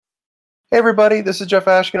Hey everybody, this is Jeff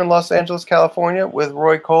Ashkin in Los Angeles, California, with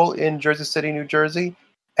Roy Cole in Jersey City, New Jersey,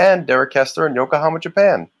 and Derek Kessler in Yokohama,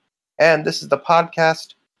 Japan. And this is the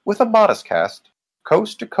podcast with a modest cast,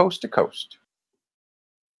 coast to coast to coast.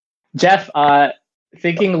 Jeff,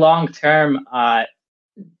 thinking long term,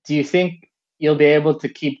 do you think you'll be able to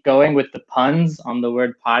keep going with the puns on the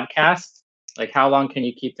word podcast? Like, how long can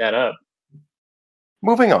you keep that up?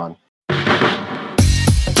 Moving on.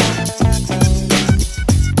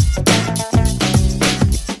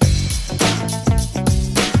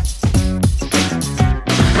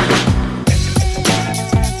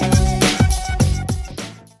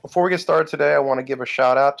 Before we get started today, I want to give a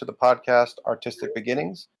shout out to the podcast Artistic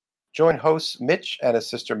Beginnings. Join hosts Mitch and his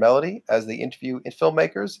sister Melody as they interview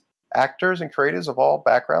filmmakers, actors, and creatives of all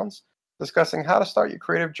backgrounds, discussing how to start your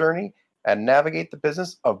creative journey and navigate the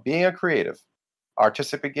business of being a creative.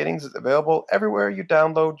 Artistic Beginnings is available everywhere you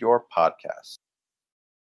download your podcast.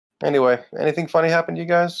 Anyway, anything funny happened to you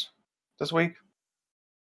guys this week?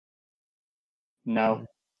 No.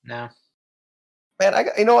 Man, I'm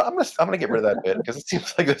gonna get rid of that bit because it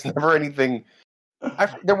seems like there's never anything.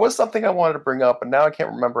 There was something I wanted to bring up, and now I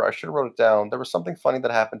can't remember. I should have wrote it down. There was something funny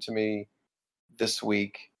that happened to me this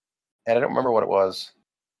week, and I don't remember what it was.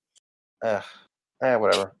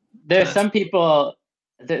 Whatever. There's some people.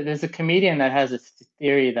 There's a comedian that has a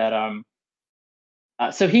theory that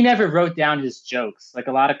so he never wrote down his jokes. Like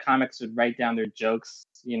a lot of comics would write down their jokes,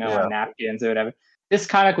 on napkins or whatever. This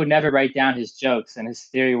comic would never write down his jokes, and his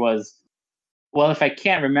theory was, well, if I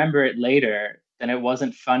can't remember it later, then it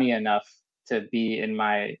wasn't funny enough to be in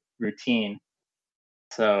my routine.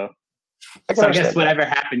 So I guess whatever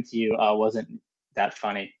happened to you wasn't that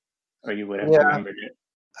funny, or you would have remembered it.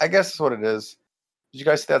 I guess that's what it is. Did you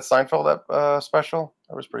guys see that Seinfeld special?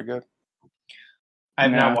 That was pretty good. I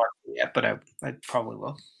have not watched it yet, but I probably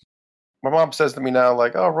will. My mom says to me now,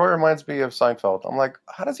 like, "Oh, Roy reminds me of Seinfeld." I'm like,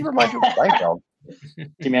 "How does he remind you of Seinfeld?" Do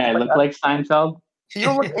you mean I look like Seinfeld? You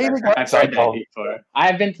don't look anything like I've heard Seinfeld. that before.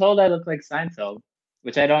 I've been told I look like Seinfeld,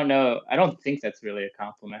 which I don't know. I don't think that's really a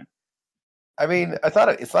compliment. I mean, it's not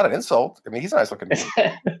an insult. I mean, he's a nice looking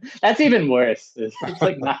dude. That's even worse. It's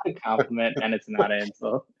like not a compliment and it's not an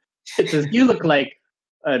insult. It says you look like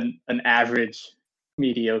an average,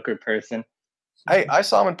 mediocre person. I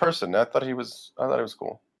saw him in person. I thought he was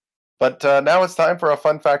cool. But now it's time for a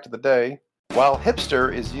fun fact of the day. While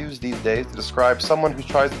hipster is used these days to describe someone who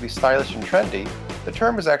tries to be stylish and trendy, the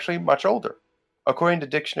term is actually much older. According to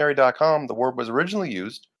dictionary.com, the word was originally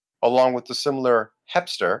used, along with the similar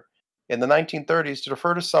hipster, in the 1930s to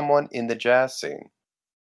refer to someone in the jazz scene.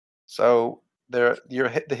 So the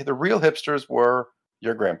real hipsters were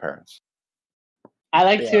your grandparents. I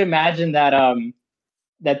like to imagine that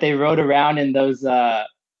that they rode around in those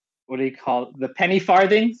what do you call it? The penny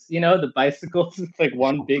farthings? The bicycles with like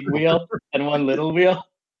one big wheel and one little wheel,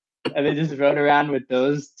 and they just rode around with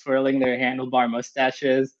those, twirling their handlebar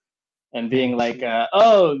mustaches and being like,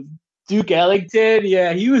 "Oh, Duke Ellington,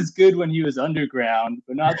 yeah, he was good when he was underground,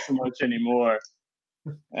 but not so much anymore."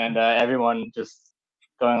 And everyone just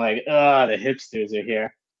going like, "Oh, the hipsters are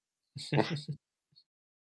here."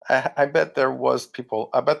 I bet there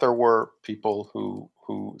were people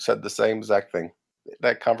who said the same exact thing.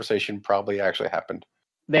 That conversation probably actually happened.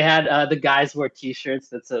 They had the guys wore T-shirts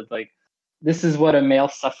that said like, "This is what a male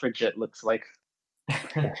suffragette looks like."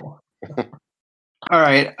 All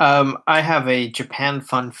right. I have a Japan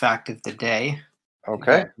fun fact of the day.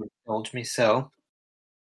 Okay. Told me so.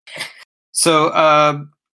 So,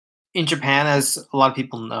 in Japan, as a lot of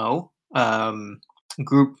people know,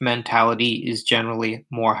 group mentality is generally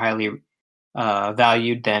more highly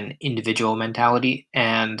valued than individual mentality,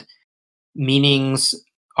 and meanings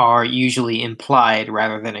are usually implied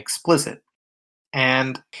rather than explicit.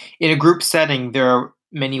 And in a group setting, there are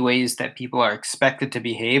many ways that people are expected to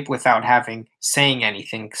behave without saying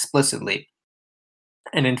anything explicitly.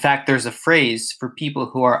 And in fact, there's a phrase for people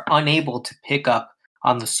who are unable to pick up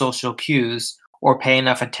on the social cues or pay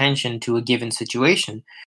enough attention to a given situation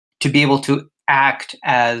to be able to act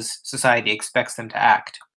as society expects them to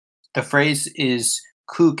act. The phrase is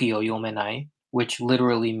kuki o yomenai, which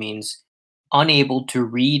literally means unable to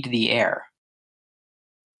read the air.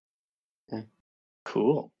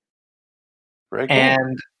 Cool. Very cool.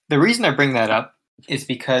 And the reason I bring that up is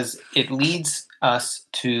because it leads us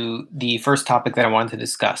to the first topic that I wanted to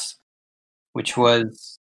discuss, which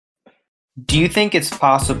was, do you think it's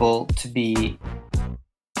possible to be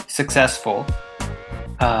successful,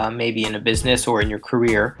 maybe in a business or in your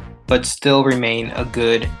career, but still remain a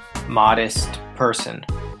good, modest person?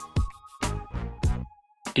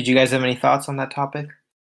 Did you guys have any thoughts on that topic?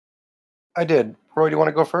 I did. Roy, do you want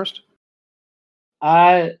to go first?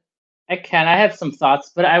 I can. I have some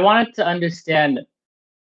thoughts, but I wanted to understand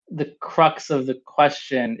the crux of the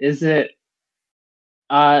question. Is it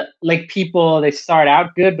like people, they start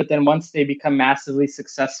out good, but then once they become massively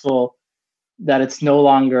successful, that it's no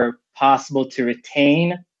longer possible to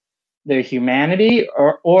retain their humanity?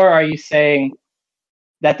 Or are you saying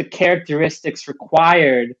that the characteristics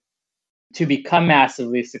required to become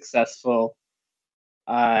massively successful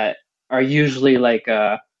are usually like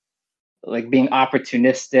being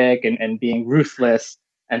opportunistic and being ruthless,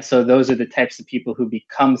 and so those are the types of people who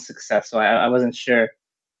become successful? I wasn't sure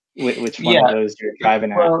which one of Yeah. those you're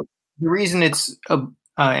driving at. Well, the reason it's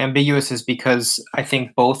ambiguous is because I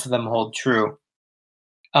think both of them hold true.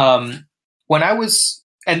 When I was,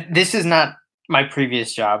 and this is not my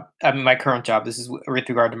previous job, I mean, my current job, this is with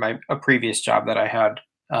regard to a previous job that I had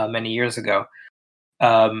many years ago.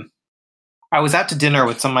 I was out to dinner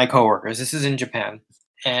with some of my coworkers. This is in Japan.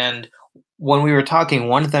 And when we were talking,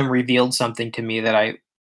 one of them revealed something to me that I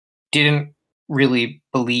didn't really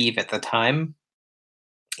believe at the time.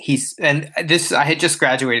 I had just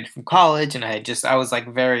graduated from college, and I was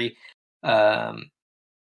like very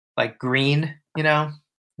like green,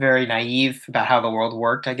 very naive about how the world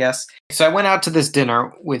worked, I guess. So I went out to this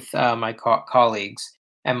dinner with my colleagues,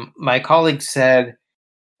 and my colleague said,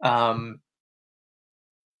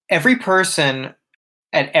 every person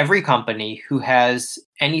at every company who has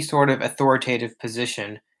any sort of authoritative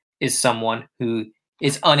position is someone who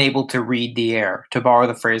is unable to read the air, to borrow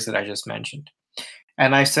the phrase that I just mentioned.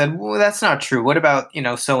 And I said, well, that's not true. What about,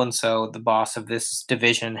 so-and-so, the boss of this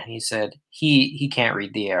division? And he said, he can't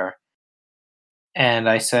read the air. And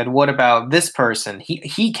I said, what about this person?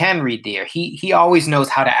 He can read the air. He always knows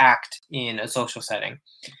how to act in a social setting.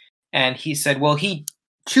 And he said, well, he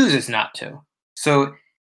chooses not to. So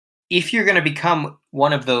if you're going to become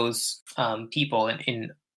one of those people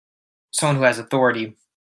in someone who has authority,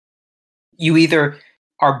 you either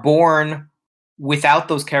are born without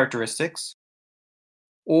those characteristics,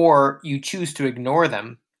 or you choose to ignore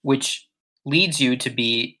them, which leads you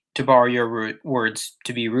to borrow your words,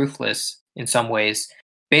 to be ruthless in some ways,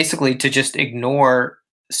 basically to just ignore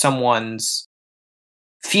someone's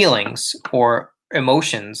feelings or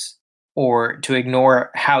emotions, or to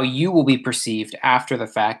ignore how you will be perceived after the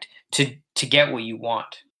fact to get what you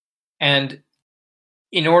want. And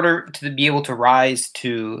in order to be able to rise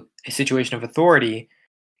to a situation of authority,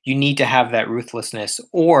 you need to have that ruthlessness,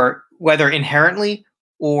 or whether inherently,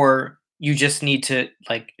 or you just need to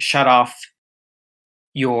like shut off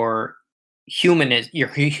your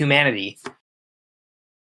humanity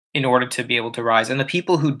in order to be able to rise. And the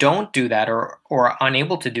people who don't do that, or are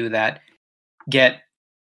unable to do that, get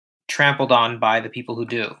trampled on by the people who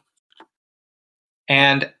do.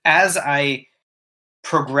 And as I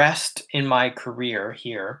progressed in my career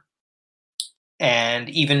here and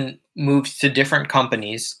even moved to different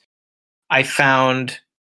companies, I found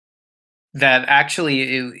that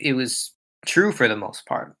actually it was true for the most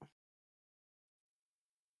part.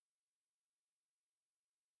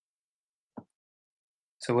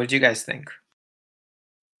 So what did you guys think?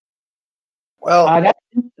 Well,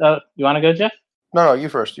 You want to go, Jeff? no, you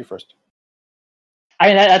first. You first. I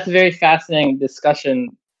mean, that's a very fascinating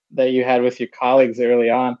discussion that you had with your colleagues early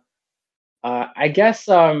on. I guess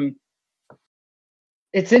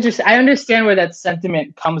it's interesting. I understand where that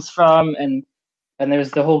sentiment comes from, and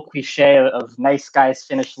there's the whole cliche of nice guys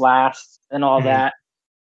finish last and all that.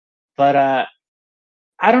 But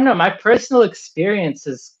I don't know. My personal experience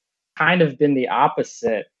has kind of been the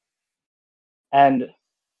opposite, and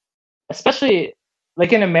especially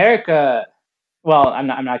like in America. Well, I'm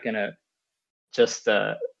not gonna just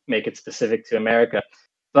make it specific to America,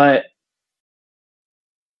 but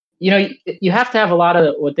you have to have a lot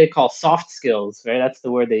of what they call soft skills, right? That's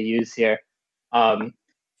the word they use here,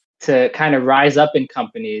 to kind of rise up in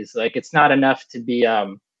companies. Like, it's not enough to be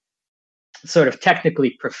sort of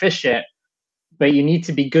technically proficient, but you need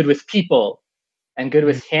to be good with people and good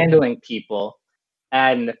with handling people.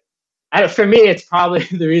 And for me, it's probably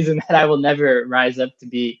the reason that I will never rise up to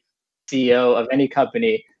be CEO of any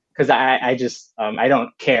company, because I just I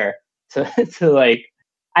don't care to like,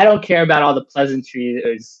 I don't care about all the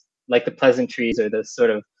pleasantries, like the pleasantries or the sort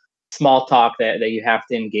of small talk that you have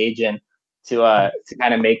to engage in to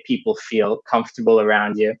kind of make people feel comfortable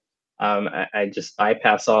around you. I just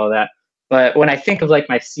bypass all of that. But when I think of like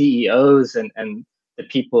my CEOs and the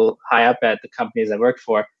people high up at the companies I work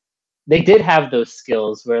for, they did have those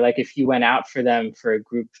skills where, like, if you went out for them for a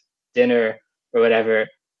group dinner or whatever,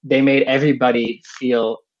 they made everybody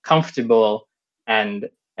feel comfortable, and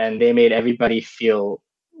they made everybody feel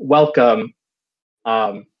welcome.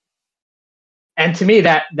 And to me,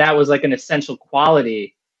 that was like an essential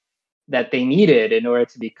quality that they needed in order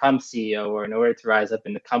to become CEO or in order to rise up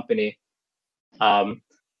in the company.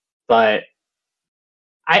 But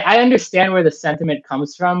I understand where the sentiment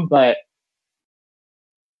comes from, but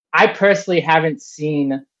I personally haven't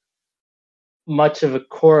seen much of a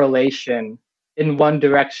correlation in one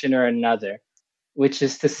direction or another, which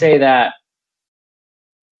is to say that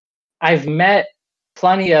I've met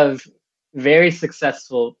plenty of very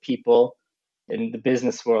successful people in the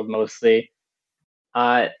business world mostly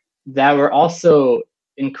that were also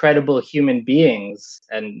incredible human beings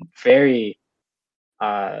and very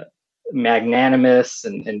magnanimous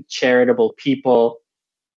and charitable people,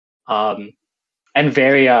 and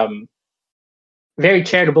very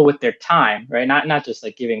charitable with their time, right? Not just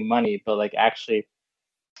like giving money, but like actually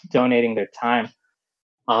donating their time.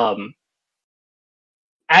 And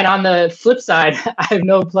on the flip side, I've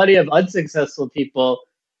known plenty of unsuccessful people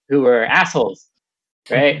who were assholes,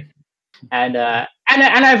 right? And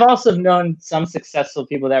I've also known some successful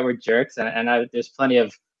people that were jerks, and there's plenty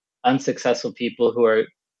of unsuccessful people who are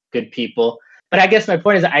good people. But I guess my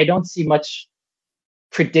point is I don't see much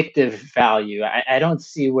predictive value. I don't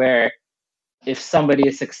see where if somebody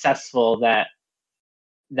is successful that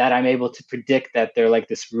I'm able to predict that they're like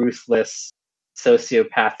this ruthless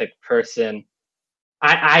sociopathic person.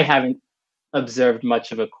 I haven't observed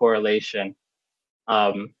much of a correlation.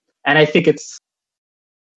 And I think it's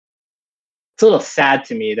a little sad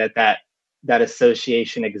to me that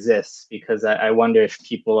association exists, because I wonder if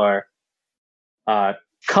people are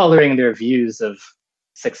coloring their views of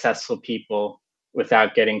successful people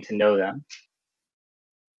without getting to know them.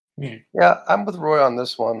 Yeah, I'm with Roy on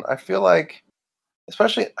this one. I feel like,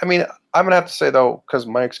 especially, I mean, I'm gonna have to say though, because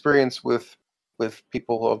my experience with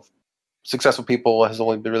people of successful people has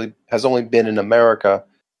only been in America.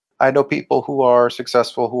 I know people who are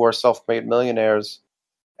successful, who are self-made millionaires,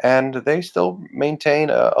 and they still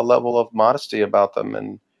maintain a level of modesty about them,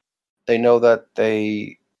 and they know that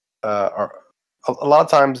they are. A lot of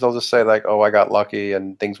times they'll just say like, "Oh, I got lucky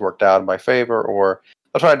and things worked out in my favor," or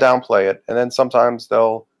they'll try to downplay it, and then sometimes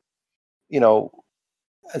they'll, and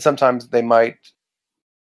sometimes they might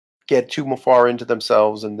get too far into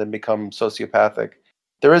themselves and then become sociopathic.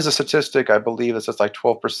 There is a statistic, I believe, that says like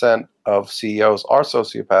 12% of CEOs are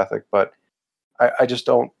sociopathic, but I just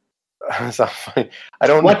don't. It's not funny. I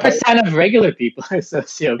don't. What percent of regular people are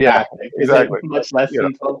sociopathic? Yeah, exactly. Is it much less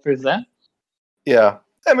than 12%? Yeah,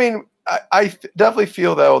 I mean, I definitely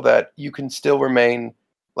feel though that you can still remain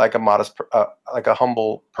like a modest, like a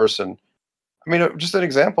humble person. I mean, just an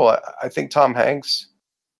example. I think Tom Hanks,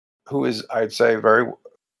 who is, I'd say, very,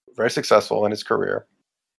 very successful in his career.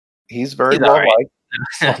 He's very He's well all right.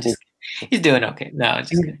 liked. He's doing okay. No,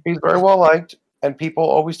 just kidding. He's very well liked, and people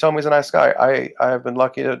always tell me he's a nice guy. I have been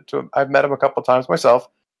lucky to I've met him a couple of times myself,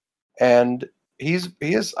 and he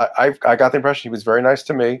is. I got the impression he was very nice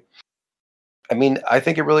to me. I mean, I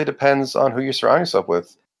think it really depends on who you surround yourself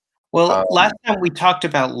with. Well, last time we talked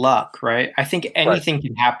about luck, right? I think Right. anything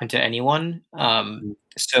can happen to anyone.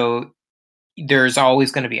 So there's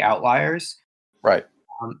always going to be outliers. Right.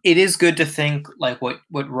 It is good to think like what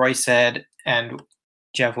Roy said, and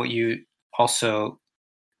Jeff, what you also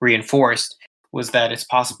reinforced was that it's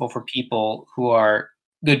possible for people who are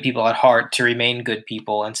good people at heart to remain good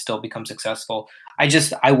people and still become successful.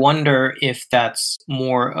 I wonder if that's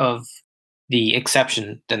more of the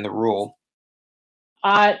exception than the rule.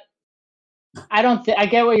 I don't think I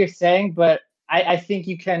get what you're saying, but I think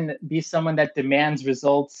you can be someone that demands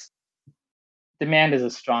results. Demand is a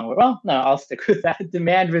strong word. Well, no, I'll stick with that.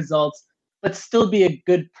 Demand results, but still be a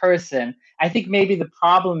good person. I think maybe the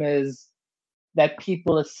problem is that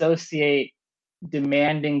people associate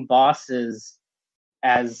demanding bosses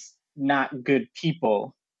as not good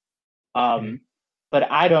people. But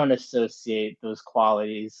I don't associate those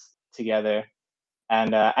qualities together.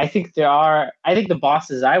 And I think the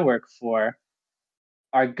bosses I work for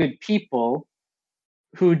are good people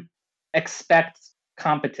who expect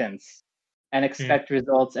competence and expect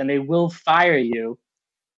results, and they will fire you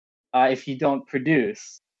if you don't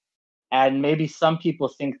produce. And maybe some people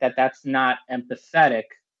think that that's not empathetic,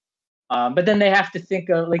 but then they have to think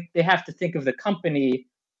of the company,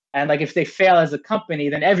 and like if they fail as a company,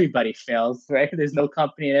 then everybody fails, right? There's no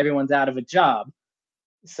company and everyone's out of a job.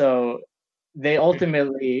 So they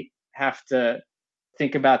ultimately have to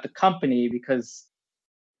think about the company because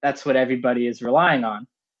that's what everybody is relying on.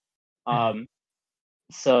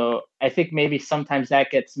 So I think maybe sometimes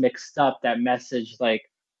that gets mixed up, that message, like,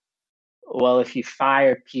 well, if you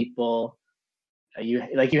fire people, you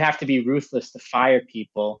have to be ruthless to fire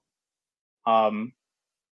people. But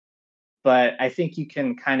I think you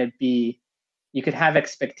can kind of you could have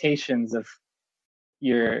expectations of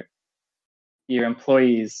your your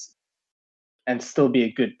employees and still be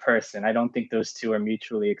a good person. I don't think those two are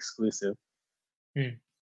mutually exclusive.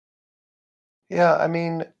 Yeah, I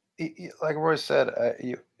mean, like Roy said,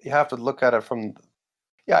 you have to look at it from.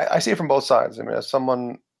 Yeah, I see it from both sides. I mean, as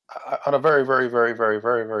someone on a very, very, very, very,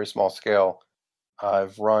 very, very small scale,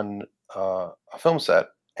 I've run a film set,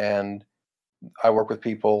 and I work with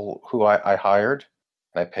people who I hired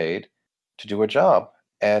and I paid to do a job.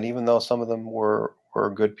 And even though some of them were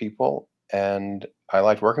good people and I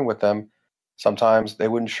liked working with them, sometimes they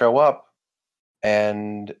wouldn't show up.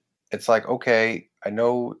 And it's like, okay, I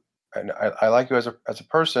know, and I like you as a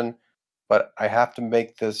person, but I have to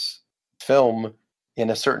make this film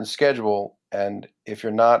in a certain schedule. And if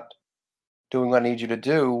you're not doing what I need you to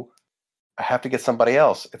do, I have to get somebody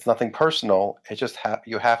else. It's nothing personal. It's just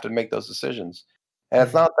you have to make those decisions. And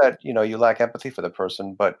it's not that, you lack empathy for the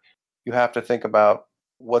person, but you have to think about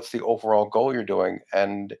what's the overall goal you're doing.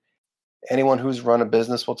 And anyone who's run a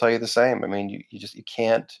business will tell you the same. I mean, you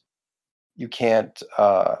can't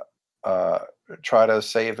try to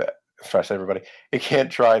save it. Try to save everybody. You can't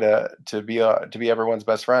try to be everyone's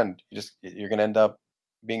best friend. You're going to end up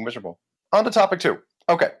being miserable. On to topic 2.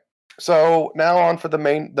 Okay. So now on for the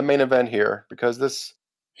main event here, because this,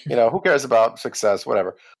 who cares about success,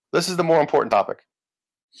 whatever. This is the more important topic.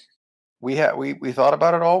 We thought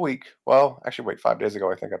about it all week. Well, actually, wait, 5 days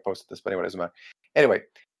ago I think I posted this, but anyway, it doesn't matter. Anyway,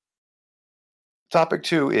 topic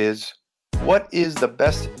 2 is, what is the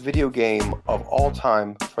best video game of all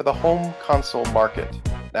time for the home console market?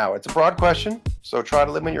 Now, it's a broad question, so try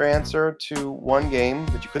to limit your answer to one game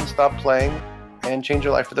that you couldn't stop playing and change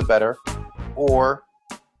your life for the better, or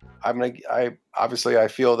I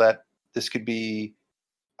feel that this could be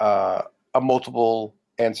a multiple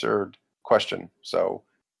answered question. So,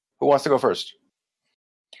 who wants to go first?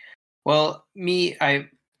 Well, I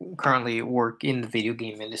currently work in the video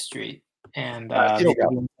game industry, and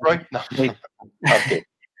right? No. Okay.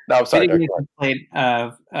 No, I'm sorry. Video games have played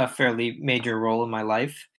a fairly major role in my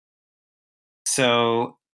life.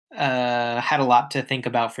 So, had a lot to think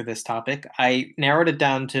about for this topic. I narrowed it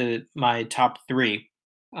down to my top 3.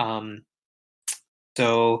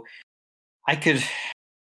 So I could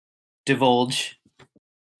divulge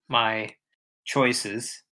my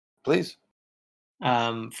choices. Please.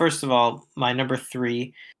 First of all, my number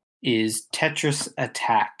 3 is Tetris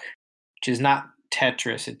Attack, which is not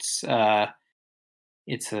Tetris.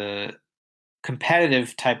 It's a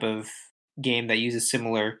competitive type of game that uses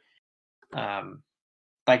similar,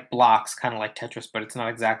 like blocks, kind of like Tetris, but it's not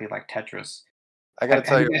exactly like Tetris. I gotta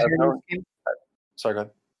tell you, sorry, go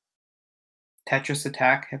ahead. Tetris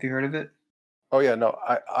Attack. Have you heard of it? Oh yeah, no.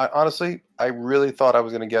 I honestly, I really thought I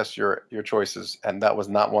was going to guess your choices, and that was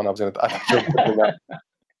not one I was going to.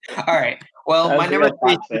 All right. Well, my number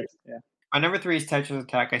 3 is Tetris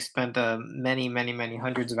Attack. I spent many, many, many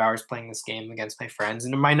hundreds of hours playing this game against my friends.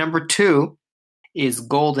 And my number 2 is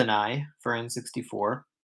GoldenEye for N64.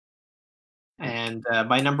 And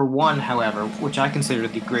my number 1, however, which I consider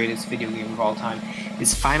the greatest video game of all time,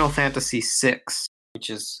 is Final Fantasy VI, which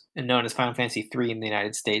is known as Final Fantasy 3 in the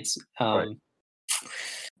United States. Right.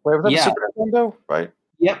 Wait, was that Super Nintendo, right?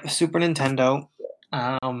 Yep, Super Nintendo.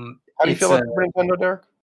 How do you feel about Super Nintendo, Derek?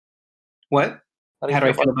 What? How do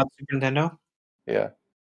I feel about Super Nintendo? Yeah.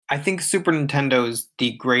 I think Super Nintendo is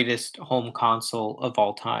the greatest home console of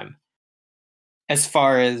all time. As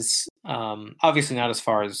far as, obviously not as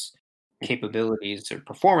far as capabilities or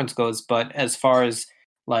performance goes, but as far as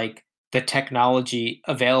like the technology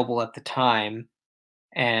available at the time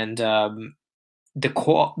and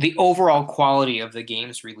the overall quality of the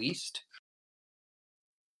games released.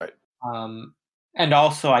 Right. And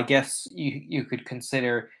also, I guess you could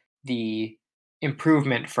consider the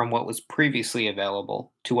improvement from what was previously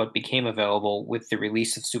available to what became available with the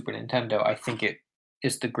release of Super Nintendo. I think it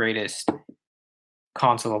is the greatest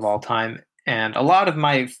console of all time. And a lot of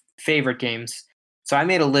my favorite games. So I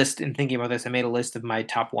made a list in thinking about this. I made a list of my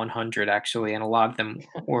top 100 actually, and a lot of them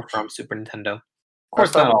were from Super Nintendo. Of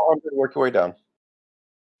course, not all. Work your way down.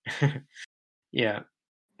 Yeah.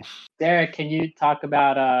 Derek, can you talk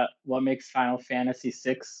about what makes Final Fantasy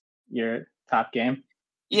VI your top game?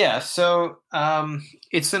 Yeah, so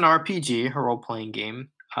it's an RPG, a role-playing game.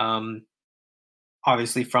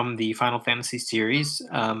 Obviously from the Final Fantasy series.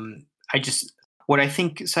 What I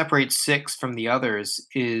think separates 6 from the others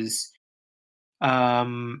is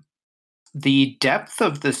the depth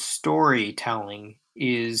of the storytelling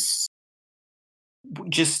is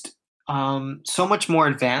just so much more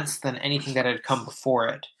advanced than anything that had come before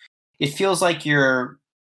it. It feels like you're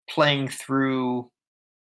playing through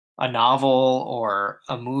a novel or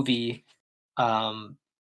a movie. I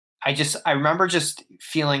remember just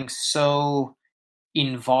feeling so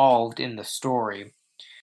involved in the story.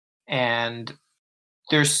 And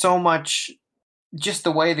there's so much, just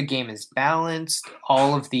the way the game is balanced,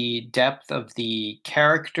 all of the depth of the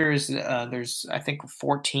characters. There's, I think,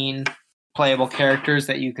 14 playable characters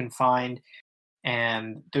that you can find.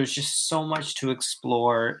 And there's just so much to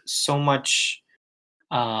explore, so much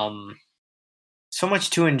to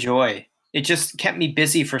enjoy. It just kept me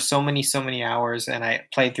busy for so many hours, and I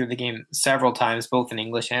played through the game several times, both in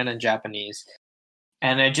English and in Japanese.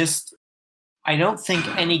 And I don't think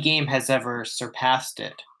any game has ever surpassed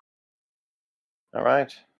it. All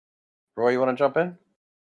right. Roy, you want to jump in?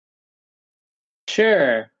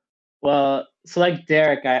 Sure. Well, so like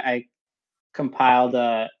Derek, I compiled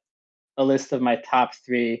a list of my top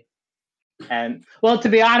 3. And, well, to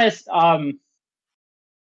be honest,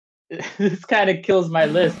 this kind of kills my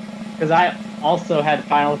list, because I also had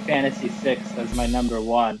Final Fantasy VI as my number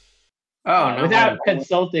 1. Oh, no. Without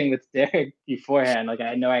consulting with Derek beforehand, like I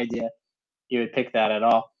had no idea he would pick that at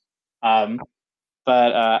all. But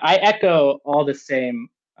I echo all the same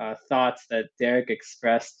thoughts that Derek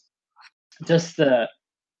expressed. Just the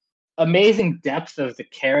amazing depth of the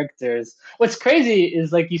characters. What's crazy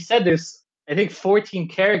is, like you said, there's, I think, 14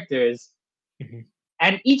 characters,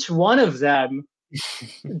 and each one of them,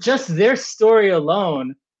 just their story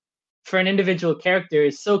alone for an individual character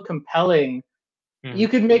is so compelling. You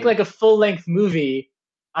could make like a full-length movie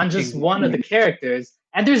on just one of the characters,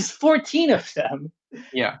 and there's 14 of them.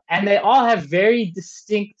 Yeah. And they all have very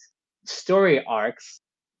distinct story arcs.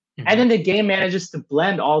 And then the game manages to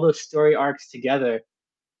blend all those story arcs together.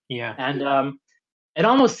 Yeah. And it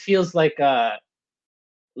almost feels like a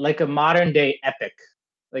modern day epic.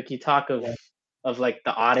 Like you talk of like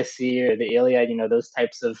the Odyssey or the Iliad, those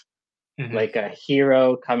types of like a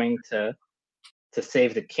hero coming to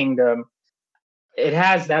save the kingdom. It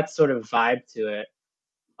has that sort of vibe to it.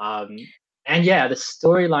 And yeah, the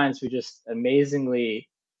storylines were just amazingly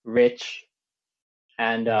rich,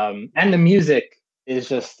 and the music is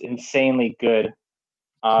just insanely good.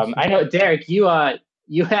 I know, Derek, you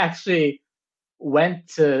actually went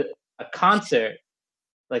to a concert,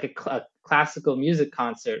 like a classical music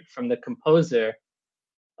concert from the composer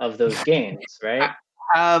of those games, right?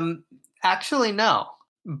 Actually, no.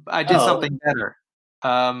 I did something better.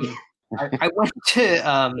 I went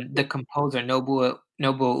to the composer Nobuo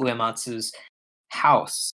Uematsu's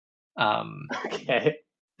house. Okay.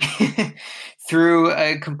 Through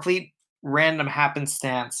a complete random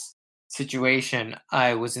happenstance situation,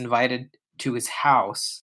 I was invited to his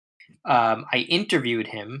house. I interviewed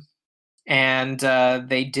him, and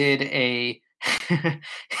they did a.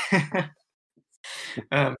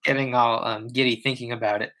 I'm getting all giddy thinking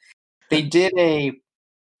about it. They did a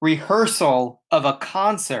rehearsal of a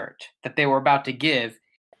concert that they were about to give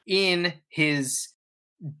in his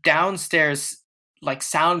downstairs, like,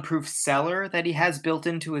 soundproof cellar that he has built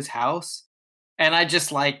into his house, and I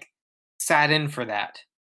just like sat in for that.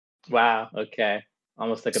 Wow. Okay.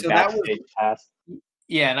 Almost like a backstage pass.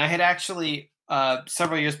 Yeah, and I had actually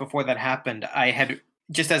several years before that happened, I had,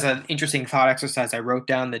 just as an interesting thought exercise, I wrote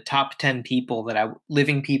down the top 10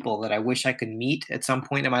 living people that I wish I could meet at some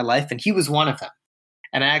point in my life, and he was one of them.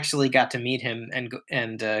 And I actually got to meet him and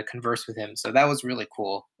converse with him, so that was really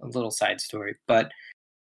cool. A little side story, but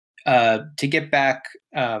to get back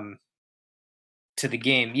to the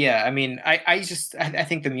game, yeah. I mean, I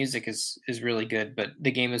think the music is really good, but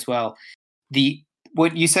the game as well.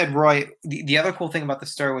 What you said, Roy, the other cool thing about the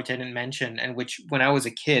story, which I didn't mention, and which when I was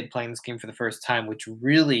a kid playing this game for the first time, which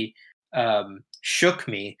really shook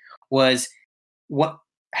me, was what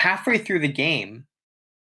halfway through the game,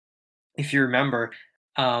 if you remember.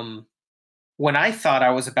 When I thought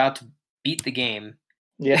I was about to beat the game,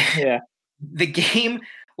 yeah, the game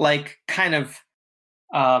like kind of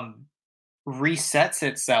resets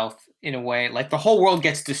itself in a way, like the whole world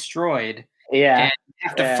gets destroyed. Yeah, and you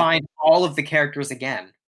have to find all of the characters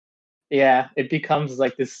again. Yeah, it becomes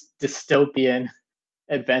like this dystopian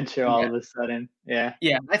adventure all of a sudden. Yeah.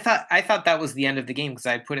 I thought that was the end of the game because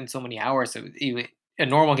I put in so many hours. So a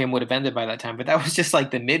normal game would have ended by that time, but that was just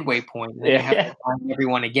like the midway point. And then you have to find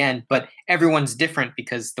everyone again, but everyone's different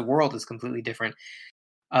because the world is completely different.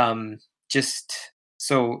 Just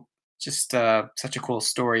such a cool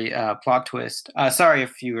story, plot twist. Sorry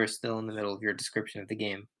if you were still in the middle of your description of the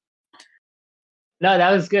game. No,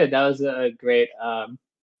 that was good. That was a great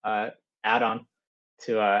add-on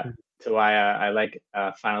to why I like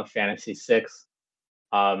Final Fantasy VI.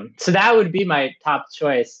 So that would be my top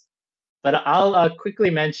choice. But I'll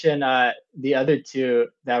quickly mention the other two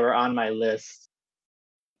that were on my list.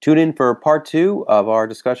 Tune in for part 2 of our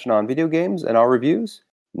discussion on video games and our reviews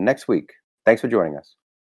next week. Thanks for joining us.